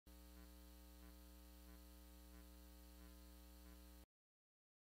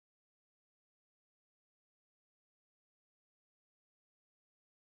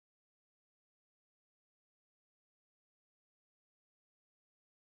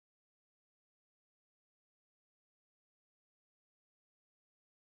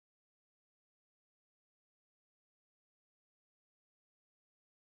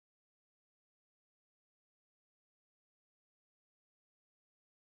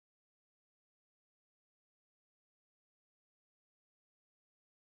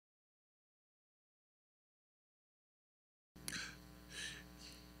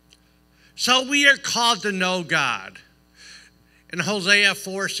So we are called to know God. In Hosea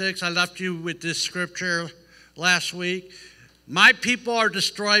 4:6, I left you with this scripture last week. My people are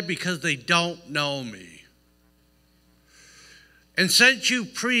destroyed because they don't know me. And since you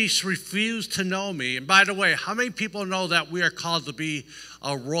priests refuse to know me, and by the way, how many people know that we are called to be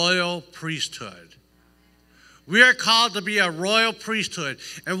a royal priesthood? We are called to be a royal priesthood.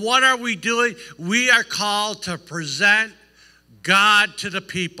 And what are we doing? We are called to present God to the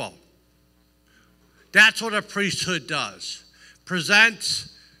people. That's what a priesthood does.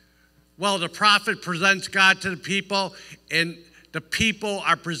 The prophet presents God to the people, and the people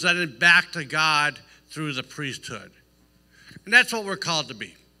are presented back to God through the priesthood. And that's what we're called to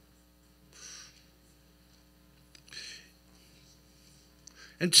be.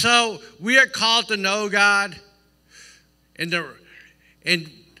 And so we are called to know God and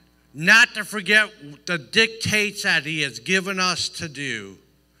not to forget the dictates that he has given us to do.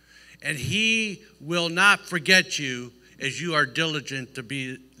 And he will not forget you as you are diligent to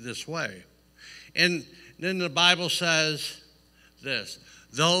be this way. And then the Bible says this: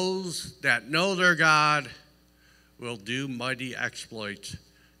 those that know their God will do mighty exploits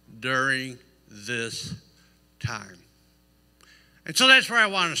during this time. And so that's where I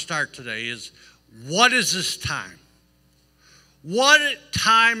want to start today is, what is this time? What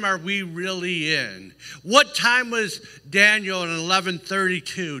time are we really in? What time was Daniel in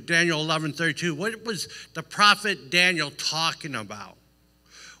 11:32? Daniel 11:32. What was the prophet Daniel talking about?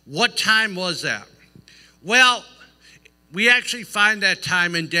 What time was that? Well, we actually find that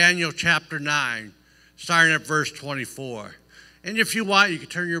time in Daniel chapter 9, starting at verse 24. And if you want, you can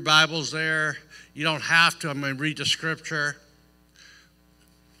turn your Bibles there. You don't have to. I'm going to read the scripture.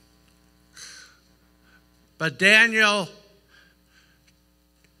 But Daniel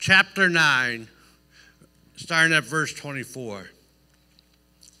chapter 9, starting at verse 24.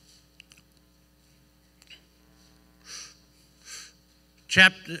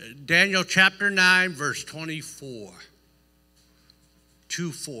 Daniel chapter 9, verse 24.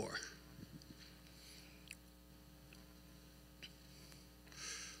 2:4.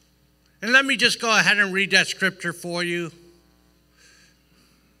 And let me just go ahead and read that scripture for you.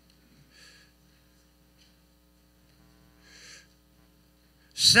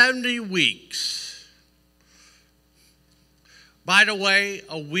 "70 weeks. By the way,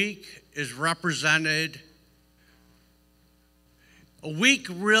 a week is represented. A week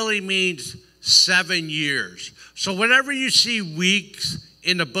really means 7 years. So whenever you see weeks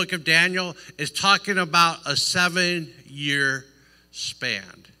in the book of Daniel, it's talking about a 7-year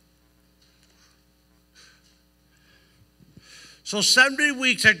span. So 70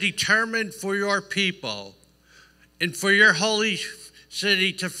 weeks are determined for your people and for your holy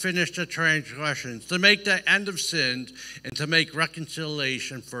city to finish the transgressions, to make the end of sins, and to make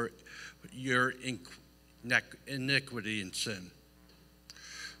reconciliation for your iniquity and sin.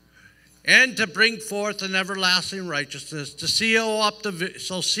 And to bring forth an everlasting righteousness, to seal up the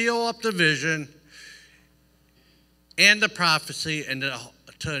vision and the prophecy, and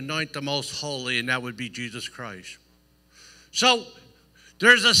to anoint the most holy, and that would be Jesus Christ. So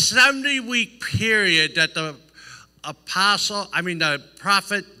there's a 70-week period that the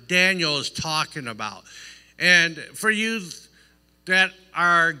prophet Daniel is talking about. And for you that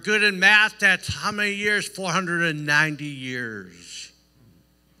are good in math, that's how many years? 490 years.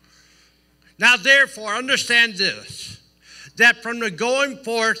 Now, therefore, understand this, that from the going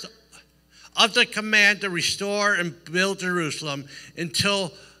forth of the command to restore and build Jerusalem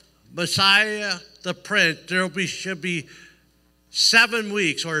until Messiah the Prince, should be 7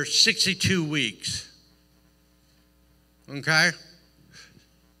 weeks or 62 weeks. Okay?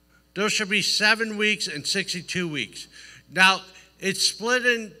 There should be 7 weeks and 62 weeks. Now, it's split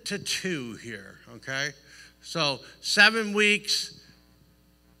into 2 here, okay? So 7 weeks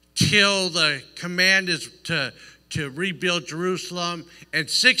till the command is to rebuild Jerusalem, and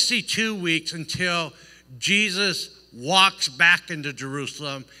 62 weeks until Jesus walks back into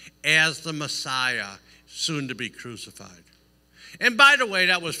Jerusalem as the Messiah, soon to be crucified. And by the way,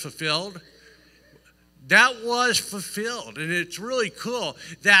 that was fulfilled. That was fulfilled, and it's really cool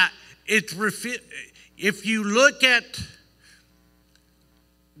that if you look at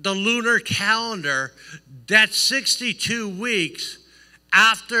the lunar calendar, that's 62 weeks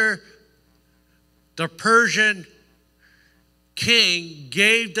after the Persian king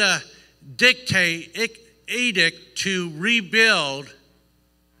gave the edict to rebuild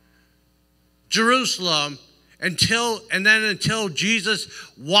Jerusalem until Jesus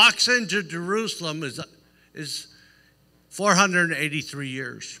walks into Jerusalem is 483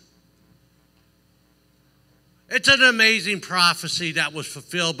 years. It's an amazing prophecy that was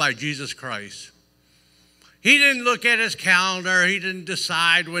fulfilled by Jesus Christ. He didn't look at his calendar. He didn't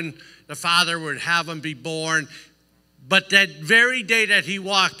decide when the Father would have him be born. But that very day that he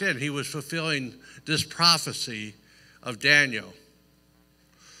walked in, he was fulfilling this prophecy of Daniel.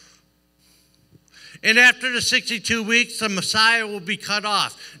 And after the 62 weeks, the Messiah will be cut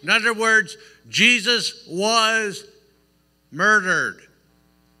off. In other words, Jesus was murdered.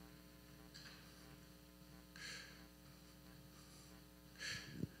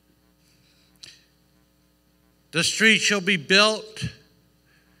 The street shall be built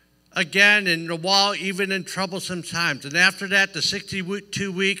again, and the wall even in troublesome times. And after that, the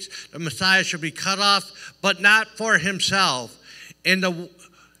 62 weeks, the Messiah shall be cut off, but not for himself. And the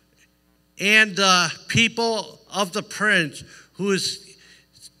people of the prince who is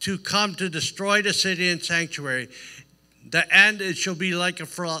to come to destroy the city and sanctuary. The end, it shall be like a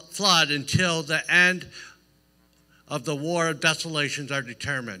flood until the end of the war of desolations are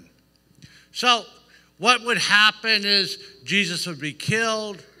determined. So what would happen is Jesus would be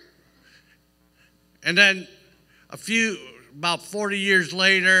killed, and then about 40 years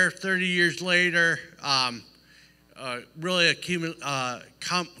later, 30 years later, really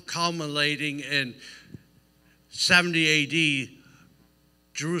culminating in 70 AD,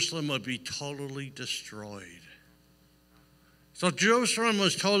 Jerusalem would be totally destroyed. So Jerusalem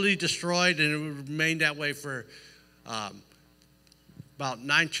was totally destroyed, and it would remain that way for about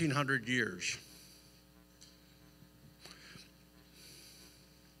 1900 years.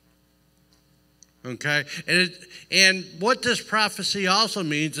 Okay, and what this prophecy also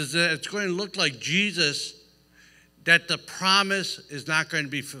means is that it's going to look like Jesus, that the promise is not going to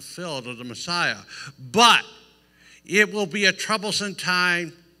be fulfilled of the Messiah. But it will be a troublesome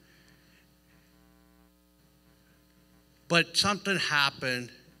time. But something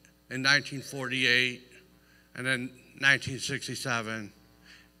happened in 1948 and then 1967.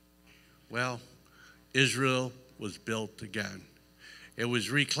 Well, Israel was built again. It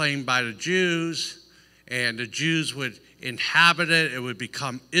was reclaimed by the Jews, and the Jews would inhabit it. It would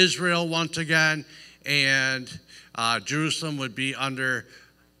become Israel once again, and Jerusalem would be under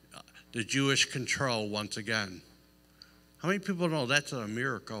the Jewish control once again. How many people know that's a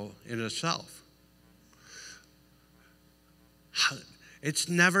miracle in itself? It's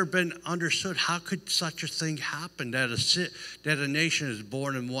never been understood. How could such a thing happen, that a nation is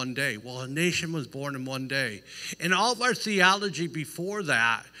born in one day? Well, a nation was born in one day. And all of our theology before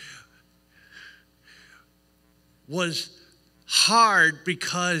that was hard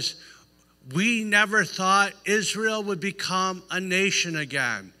because we never thought Israel would become a nation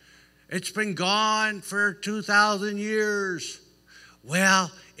again. It's been gone for 2,000 years.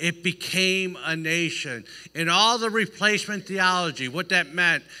 Well, it became a nation. In all the replacement theology, what that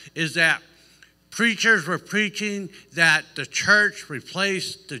meant is that preachers were preaching that the church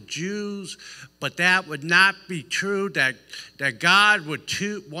replaced the Jews, but that would not be true, that God would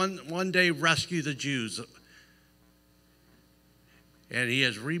one day rescue the Jews. And he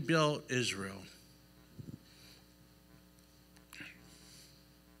has rebuilt Israel.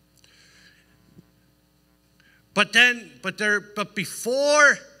 But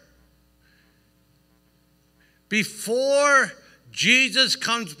before Jesus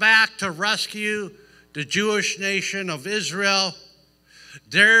comes back to rescue the Jewish nation of Israel,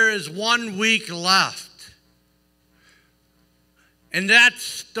 there is 1 week left. And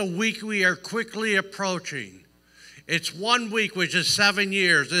that's the week we are quickly approaching. It's 1 week, which is 7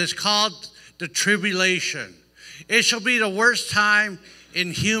 years, and it's called the tribulation. It shall be the worst time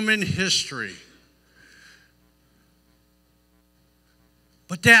in human history.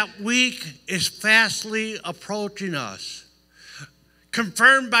 But that week is fastly approaching us,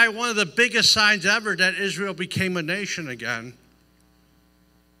 confirmed by one of the biggest signs ever that Israel became a nation again.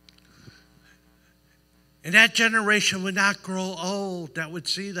 And that generation would not grow old that would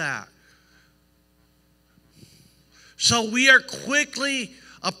see that. So we are quickly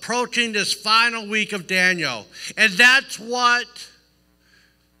approaching this final week of Daniel. And that's what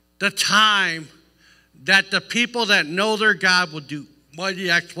the time that the people that know their God will do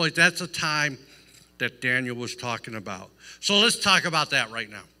mighty exploits. That's the time that Daniel was talking about. So let's talk about that right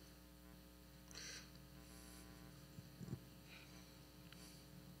now.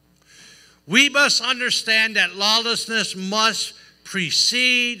 We must understand that lawlessness must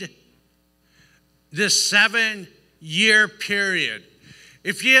precede this 7-year period.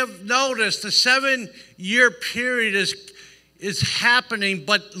 If you have noticed, the 7-year period is happening,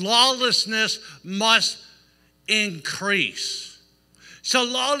 but lawlessness must increase. So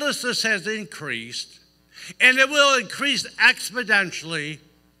lawlessness has increased, and it will increase exponentially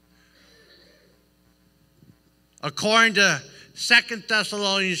According to 2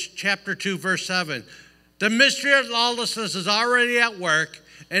 Thessalonians chapter 2, verse 7, the mystery of lawlessness is already at work,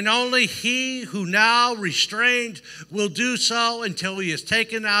 and only he who now restrains will do so until he is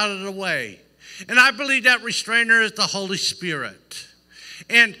taken out of the way. And I believe that restrainer is the Holy Spirit.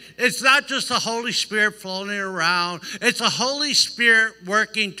 And it's not just the Holy Spirit floating around. It's the Holy Spirit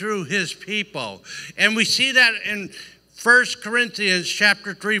working through his people. And we see that in 1 Corinthians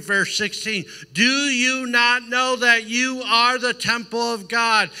chapter 3, verse 16. Do you not know that you are the temple of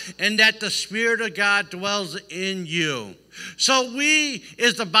God and that the Spirit of God dwells in you? So we,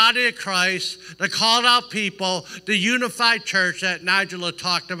 as the body of Christ, the called out people, the unified church that Nigel had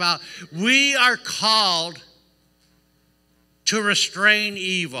talked about, we are called to restrain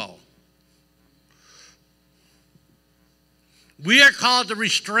evil. We are called to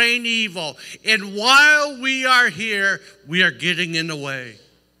restrain evil. And while we are here, we are getting in the way.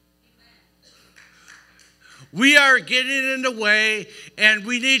 We are getting in the way, and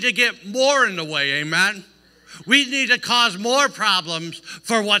we need to get more in the way, amen? We need to cause more problems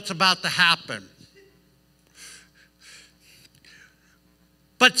for what's about to happen.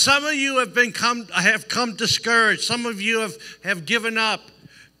 But some of you have come discouraged. Some of you have given up.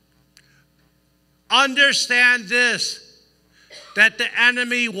 Understand this, that the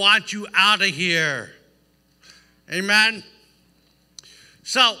enemy wants you out of here. Amen?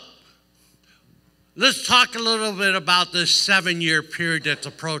 So, let's talk a little bit about this 7-year period that's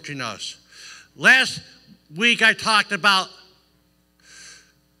approaching us. Last week I talked about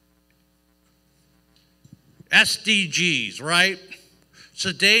SDGs, right?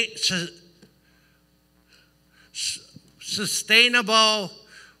 Sustainable,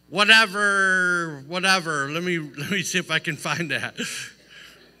 whatever. Let me see if I can find that.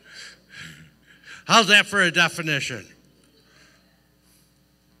 How's that for a definition?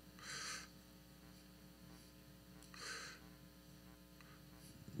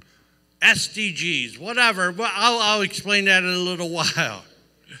 SDGs, whatever. Well, I'll explain that in a little while.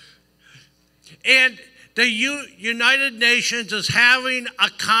 And the United Nations is having a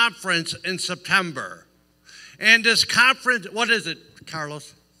conference in September. And this conference, what is it,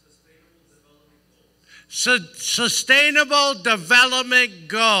 Carlos? Sustainable Development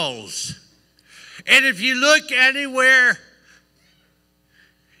Goals. And if you look anywhere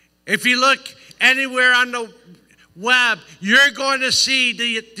on the web, you're going to see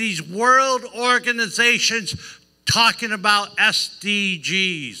these world organizations talking about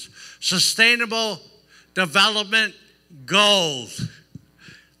SDGs, Sustainable Development Goals.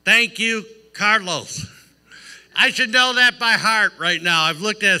 Thank you, Carlos. I should know that by heart right now. I've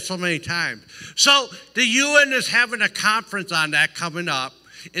looked at it so many times. So the UN is having a conference on that coming up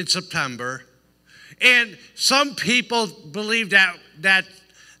in September. And some people believe that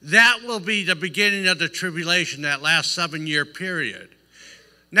will be the beginning of the tribulation, that last 7-year period.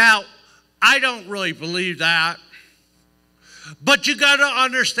 Now, I don't really believe that. But you got to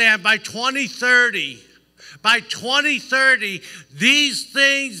understand, by 2030, these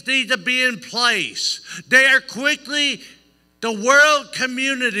things need to be in place. They are quickly, the world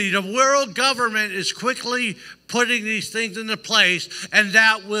community, the world government is quickly putting these things into place, and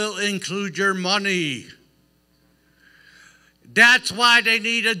that will include your money. That's why they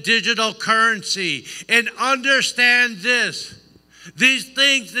need a digital currency. And understand this, these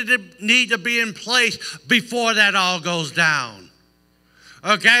things need to be in place before that all goes down.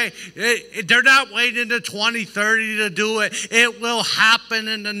 Okay? They're not waiting to 2030 to do it. It will happen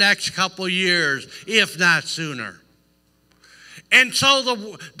in the next couple years, if not sooner. And so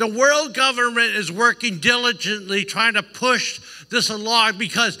the world government is working diligently trying to push this along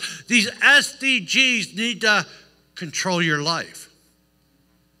because these SDGs need to control your life.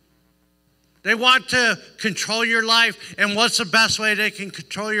 They want to control your life, and what's the best way they can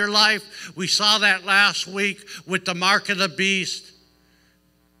control your life? We saw that last week with the mark of the beast.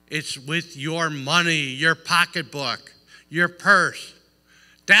 It's with your money, your pocketbook, your purse.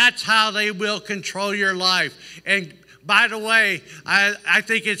 That's how they will control your life. And by the way, I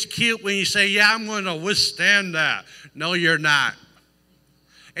think it's cute when you say, yeah, I'm going to withstand that. No, you're not.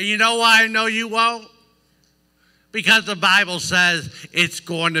 And you know why I know you won't? Because the Bible says it's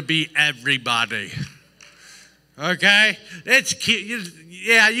going to be everybody. Okay? It's cute.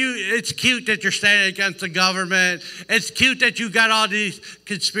 It's cute that you're standing against the government. It's cute that you got all these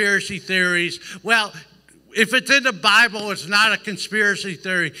conspiracy theories. Well, if it's in the Bible, it's not a conspiracy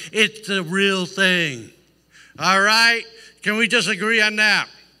theory. It's the real thing. All right? Can we just agree on that?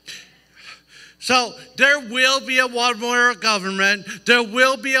 So there will be a one world government. There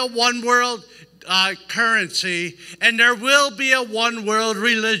will be a one world currency. And there will be a one world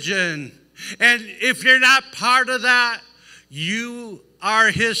religion. And if you're not part of that, you are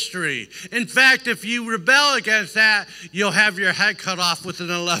history. In fact, if you rebel against that, you'll have your head cut off within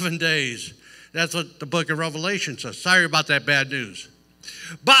 11 days. That's what the book of Revelation says. Sorry about that bad news.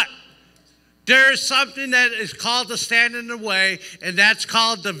 But there is something that is called to stand in the way, and that's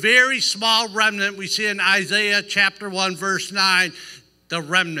called the very small remnant. We see in Isaiah chapter 1, verse 9, the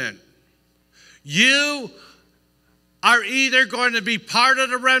remnant. You are either going to be part of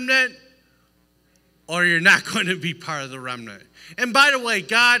the remnant or you're not going to be part of the remnant. And by the way,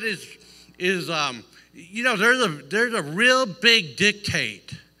 God is there's a real big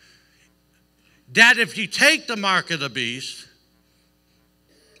dictate that if you take the mark of the beast,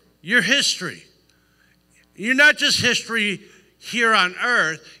 you're history. You're not just history here on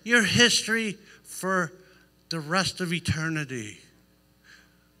earth, you're history for the rest of eternity.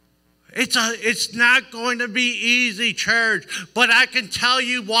 It's not going to be easy, church, but I can tell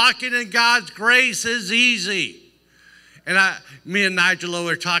you walking in God's grace is easy. And me and Nigel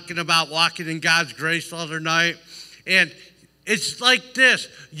were talking about walking in God's grace the other night, and it's like this.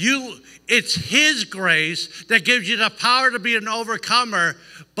 It's His grace that gives you the power to be an overcomer,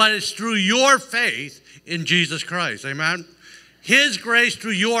 but it's through your faith in Jesus Christ. Amen? His grace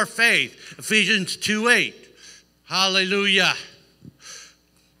through your faith. Ephesians 2:8. Hallelujah.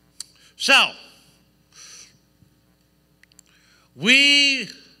 So, we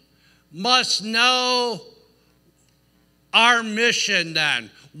must know our mission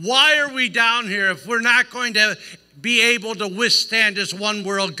then. Why are we down here if we're not going to be able to withstand this one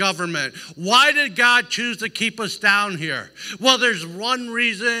world government? Why did God choose to keep us down here? Well, there's one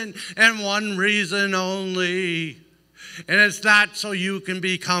reason and one reason only. And it's not so you can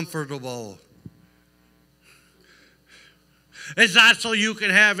be comfortable. It's not so you can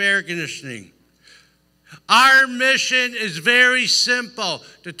have air conditioning. Our mission is very simple,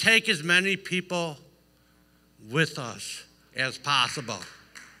 to take as many people with us as possible.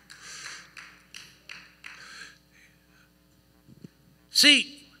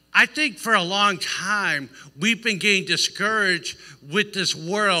 See, I think for a long time, we've been getting discouraged with this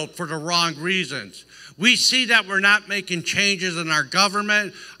world for the wrong reasons. We see that we're not making changes in our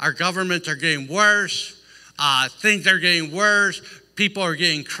government. Our governments are getting worse. Things are getting worse. People are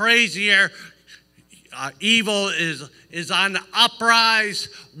getting crazier. Evil is on the uprise.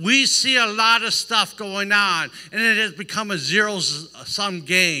 We see a lot of stuff going on, and it has become a zero-sum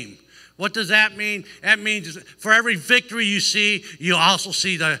game. What does that mean? That means for every victory you see, you also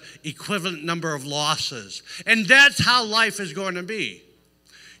see the equivalent number of losses. And that's how life is going to be.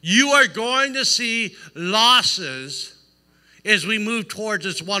 You are going to see losses as we move towards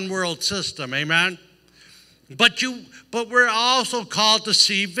this one world system. Amen? But we're also called to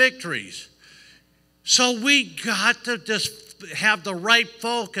see victories. So we got to just have the right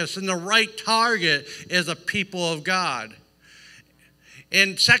focus and the right target as a people of God.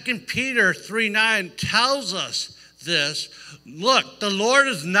 And 2 Peter 3:9 tells us this. Look, the Lord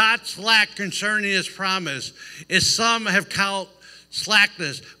is not slack concerning His promise, as some have count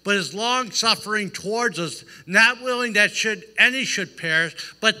slackness, but is long-suffering towards us, not willing that any should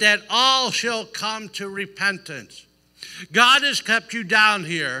perish, but that all shall come to repentance. God has kept you down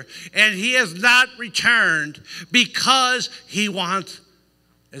here, and He has not returned because He wants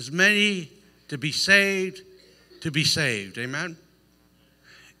as many to be saved. Amen?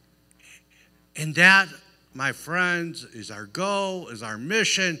 And that, my friends, is our goal, is our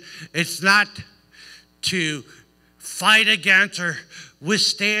mission. It's not to fight against or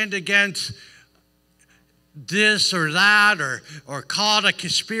withstand against this or that, or call it a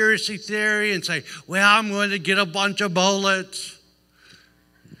conspiracy theory and say, well, I'm going to get a bunch of bullets.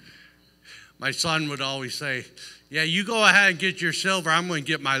 My son would always say, yeah, you go ahead and get your silver, I'm going to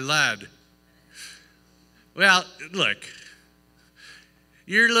get my lead. Well, look,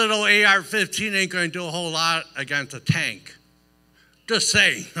 your little AR-15 ain't going to do a whole lot against a tank. Just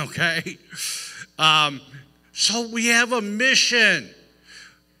saying, okay? So we have a mission.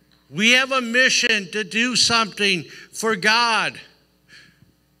 We have a mission to do something for God.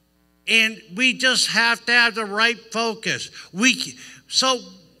 And we just have to have the right focus. So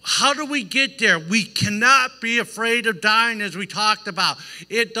how do we get there? We cannot be afraid of dying, as we talked about.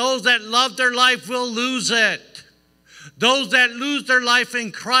 Those that love their life will lose it. Those that lose their life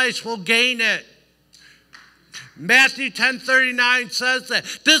in Christ will gain it. Matthew 10:39 says that.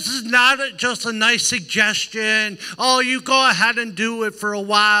 This is not just a nice suggestion. Oh, you go ahead and do it for a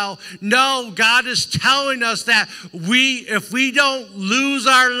while. No, God is telling us that if we don't lose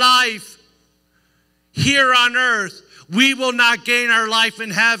our life here on earth, we will not gain our life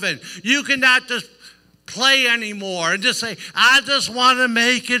in heaven. You cannot just play anymore and just say, I just want to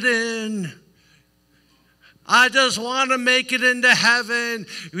make it in. I just want to make it into heaven.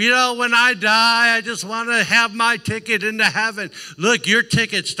 You know, when I die, I just want to have my ticket into heaven. Look, your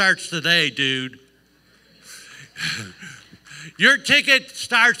ticket starts today, dude. Your ticket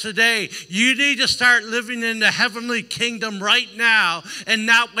starts today. You need to start living in the heavenly kingdom right now and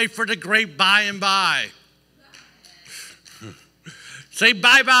not wait for the great by and by. Say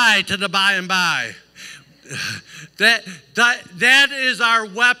bye-bye to the by and by. That is our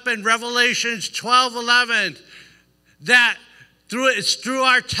weapon, Revelations 12:11. It's through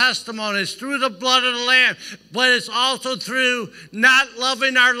our testimony, it's through the blood of the Lamb, but it's also through not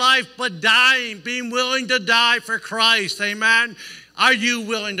loving our life, but dying, being willing to die for Christ. Amen? Are you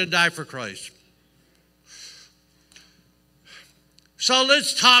willing to die for Christ? So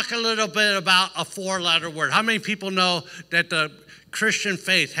let's talk a little bit about a 4-letter word. How many people know that the Christian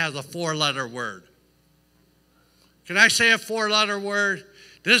faith has a 4-letter word? Can I say a 4-letter word?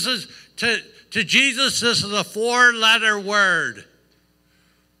 This is, to Jesus, this is a 4-letter word.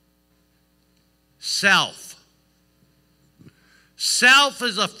 Self. Self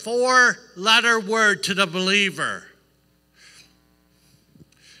is a 4-letter word to the believer.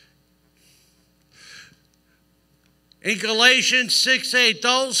 In Galatians 6:8,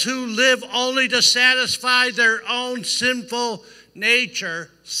 those who live only to satisfy their own sinful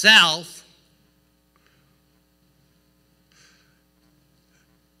nature, self,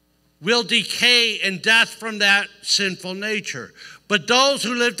 will decay in death from that sinful nature. But those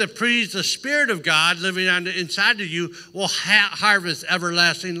who live to please the Spirit of God living on the inside of you will harvest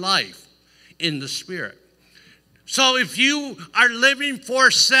everlasting life in the Spirit. So if you are living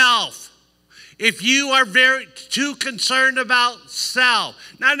for self, if you are too concerned about self,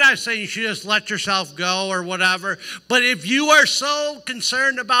 now I'm not saying you should just let yourself go or whatever, but if you are so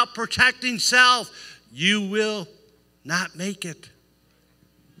concerned about protecting self, you will not make it.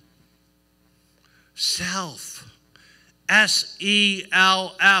 Self,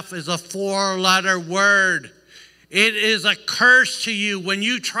 S-E-L-F, is a 4-letter word. It is a curse to you. When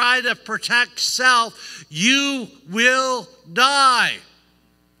you try to protect self, you will die.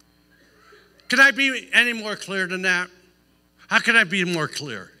 Can I be any more clear than that? How can I be more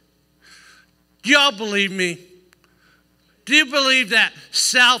clear? Do y'all believe me? Do you believe that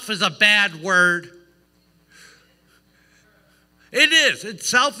self is a bad word? It is.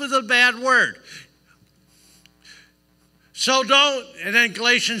 Self is a bad word. So don't, and then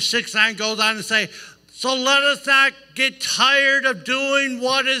Galatians 6:9 goes on to say, so let us not get tired of doing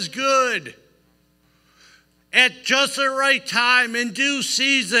what is good. At just the right time, in due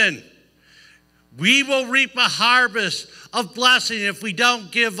season, we will reap a harvest of blessing if we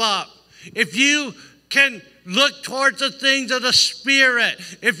don't give up. If you can look towards the things of the Spirit,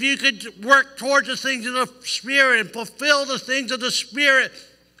 if you could work towards the things of the Spirit and fulfill the things of the Spirit,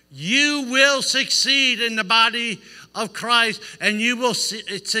 you will succeed in the body of Christ, and you will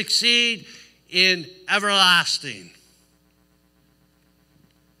succeed in everlasting.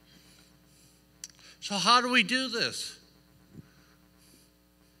 So how do we do this?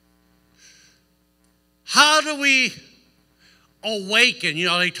 How do we awaken? You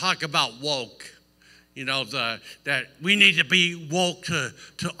know, they talk about woke. You know, that we need to be woke to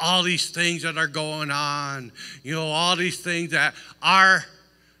all these things that are going on. You know, all these things that our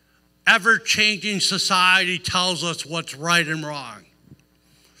ever-changing society tells us what's right and wrong.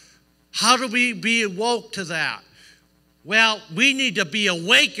 How do we be woke to that? Well, we need to be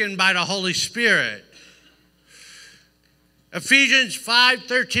awakened by the Holy Spirit. Ephesians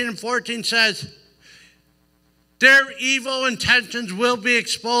 5:13 and 14 says, their evil intentions will be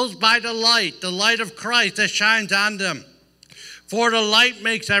exposed by the light of Christ that shines on them. For the light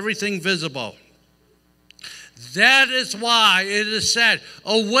makes everything visible. That is why it is said,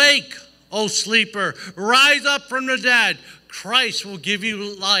 awake, O sleeper, rise up from the dead. Christ will give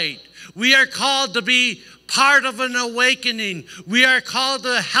you light. We are called to be part of an awakening. We are called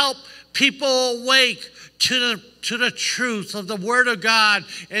to help people awake to the truth of the Word of God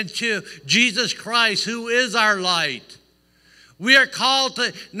and to Jesus Christ, who is our light. We are called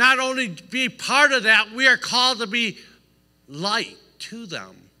to not only be part of that, we are called to be light to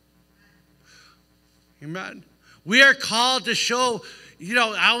them. Amen. We are called to show, you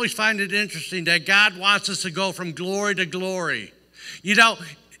know, I always find it interesting that God wants us to go from glory to glory. You know,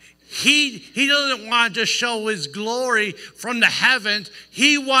 He doesn't want to just show His glory from the heavens.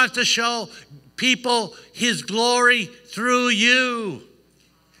 He wants to show people His glory through you.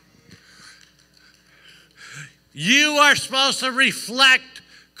 You are supposed to reflect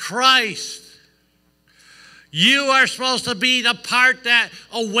Christ. You are supposed to be the part that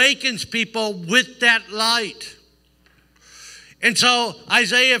awakens people with that light. And so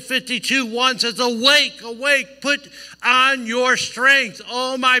Isaiah 52:1 says, awake, awake, put on your strength,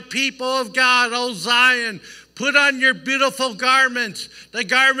 O my people of God, O Zion. Put on your beautiful garments, the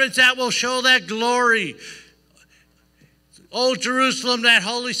garments that will show that glory. O Jerusalem, that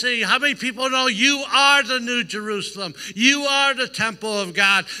holy city. How many people know you are the new Jerusalem? You are the temple of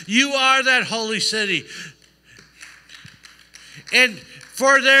God. You are that holy city. And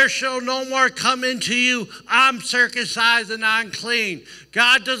for there shall no more come into you uncircumcised and unclean.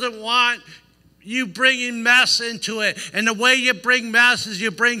 God doesn't want you bringing mess into it. And the way you bring mess is you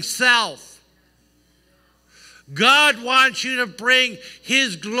bring self. God wants you to bring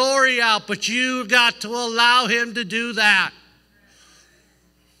his glory out, but you got to allow him to do that.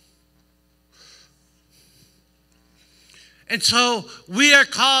 And so we are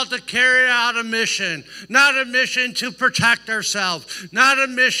called to carry out a mission, not a mission to protect ourselves, not a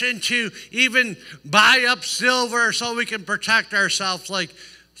mission to even buy up silver so we can protect ourselves like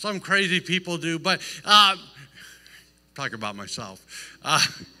some crazy people do. But talk about myself.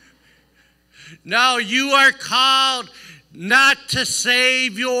 No, you are called not to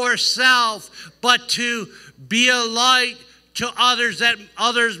save yourself, but to be a light to others, that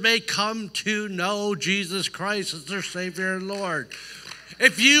others may come to know Jesus Christ as their Savior and Lord.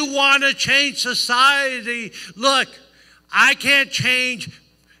 If you want to change society, look, I can't change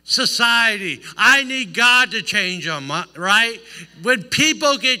society. I need God to change them, right? When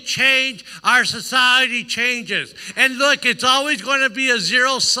people get changed, our society changes. And look, it's always going to be a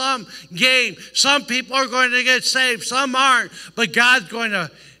zero-sum game. Some people are going to get saved, some aren't. But God's going to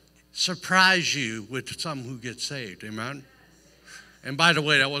surprise you with some who get saved, amen? And by the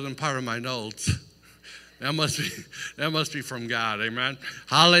way, that wasn't part of my notes. That must be from God, amen?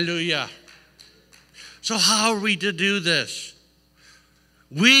 Hallelujah. So how are we to do this?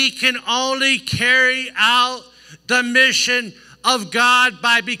 We can only carry out the mission of God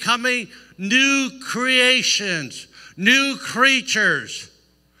by becoming new creations, new creatures.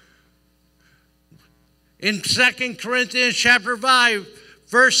 In 2 Corinthians chapter 5,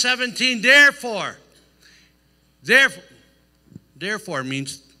 verse 17, therefore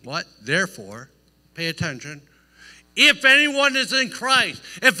means what? Therefore, pay attention. If anyone is in Christ,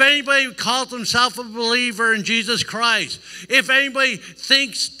 if anybody calls himself a believer in Jesus Christ, if anybody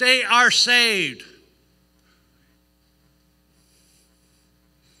thinks they are saved,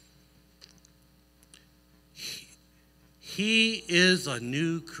 he is a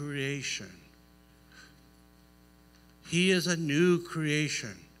new creation. He is a new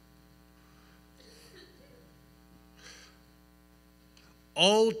creation.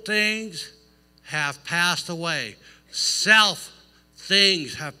 Old things have passed away. Self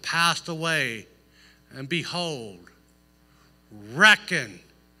things have passed away. And behold, reckon,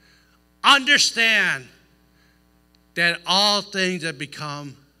 understand that all things have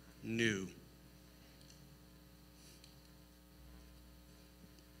become new.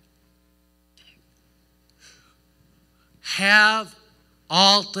 Have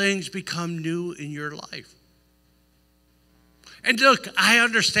all things become new in your life? And look, I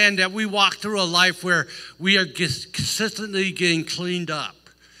understand that we walk through a life where we are consistently getting cleaned up.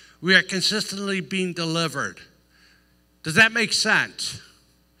 We are consistently being delivered. Does that make sense?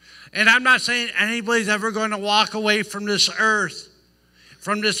 And I'm not saying anybody's ever going to walk away from this earth,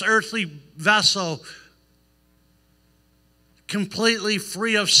 from this earthly vessel, completely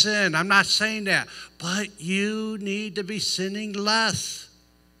free of sin. I'm not saying that. But you need to be sinning less.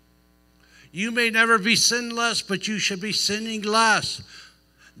 You may never be sinless, but you should be sinning less.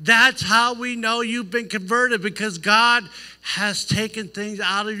 That's how we know you've been converted, because God has taken things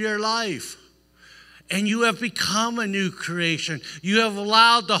out of your life. And you have become a new creation. You have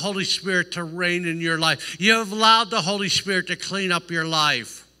allowed the Holy Spirit to reign in your life. You have allowed the Holy Spirit to clean up your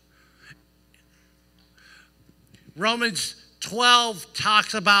life. Romans 12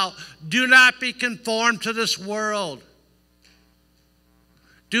 talks about, do not be conformed to this world.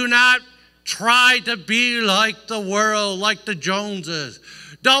 Do not try to be like the world, like the Joneses.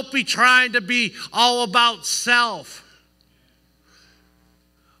 Don't be trying to be all about self,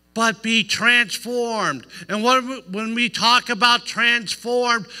 but be transformed. And when we talk about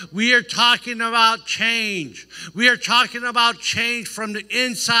transformed, we are talking about change. We are talking about change from the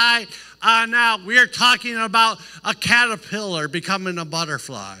inside on out. We are talking about a caterpillar becoming a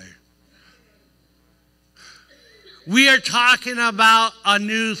butterfly. We are talking about a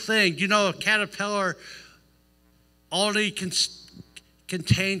new thing. You know, a caterpillar only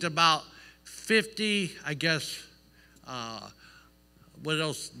contains about 50, I guess, what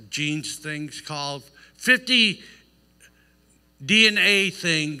else genes things called? 50 DNA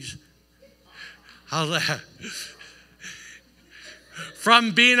things. How's that?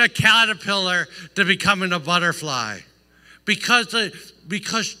 From being a caterpillar to becoming a butterfly. Because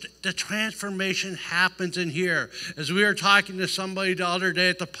the transformation happens in here. As we were talking to somebody the other day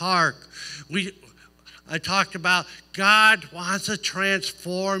at the park, I talked about God wants to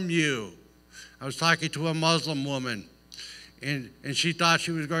transform you. I was talking to a Muslim woman, and she thought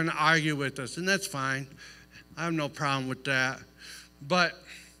she was going to argue with us, and that's fine. I have no problem with that. But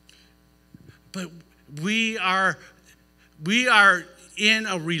we are in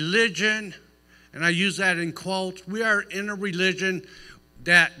a religion, and I use that in quotes, we are in a religion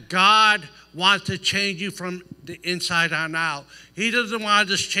that God wants to change you from the inside on out. He doesn't want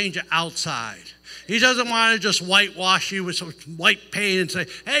to just change it outside. He doesn't want to just whitewash you with some white paint and say,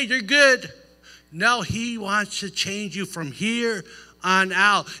 hey, you're good. No, he wants to change you from here on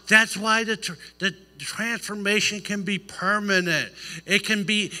out. That's why the transformation can be permanent. It can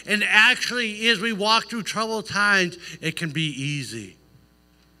be, and actually, as we walk through troubled times, it can be easy.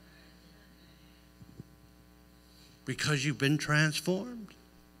 Because you've been transformed.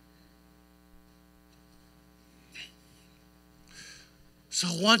 So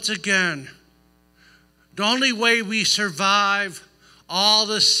once again, the only way we survive all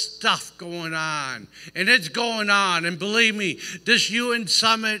this stuff going on, and it's going on, and believe me, this UN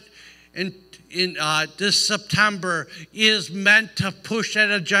summit in this September is meant to push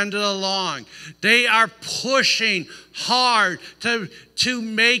that agenda along. They are pushing hard to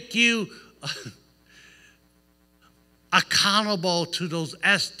make you accountable to those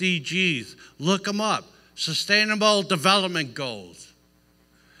SDGs. Look them up. Sustainable Development Goals.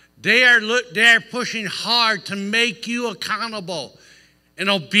 They are pushing hard to make you accountable and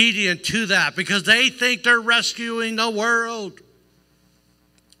obedient to that because they think they're rescuing the world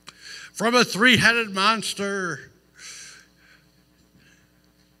from a three-headed monster.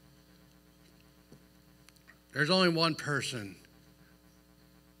 There's only one person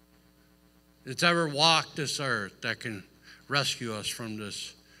that's ever walked this earth that can rescue us from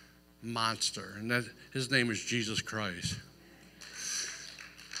this monster, and his name is Jesus Christ.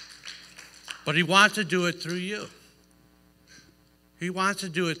 But he wants to do it through you. He wants to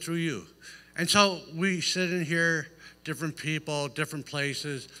do it through you. And so we sit in here, different people, different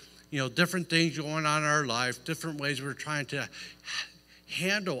places, different things going on in our life, different ways we're trying to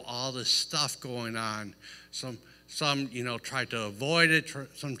handle all this stuff going on. Some try to avoid it.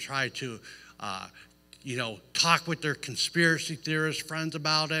 Some try to, talk with their conspiracy theorist friends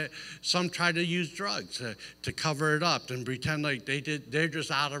about it. Some try to use drugs to cover it up and pretend like they're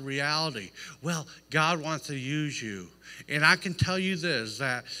just out of reality. Well, God wants to use you. And I can tell you this,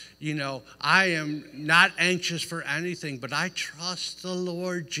 that, I am not anxious for anything, but I trust the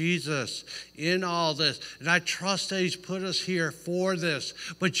Lord Jesus in all this. And I trust that he's put us here for this.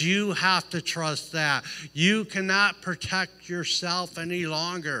 But you have to trust that. You cannot protect yourself any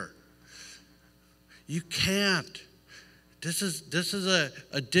longer. You can't. This is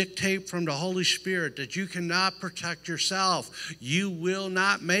a dictate from the Holy Spirit that you cannot protect yourself. You will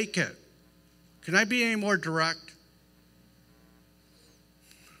not make it. Can I be any more direct?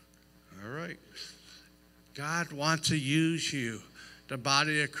 All right. God wants to use you, the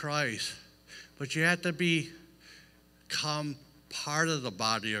body of Christ, but you have to become part of the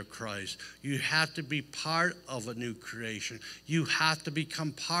body of Christ. You have to be part of a new creation. You have to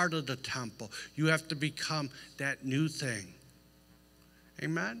become part of the temple. You have to become that new thing.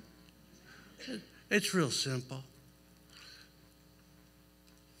 Amen? It's real simple.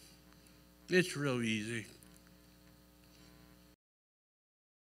 It's real easy.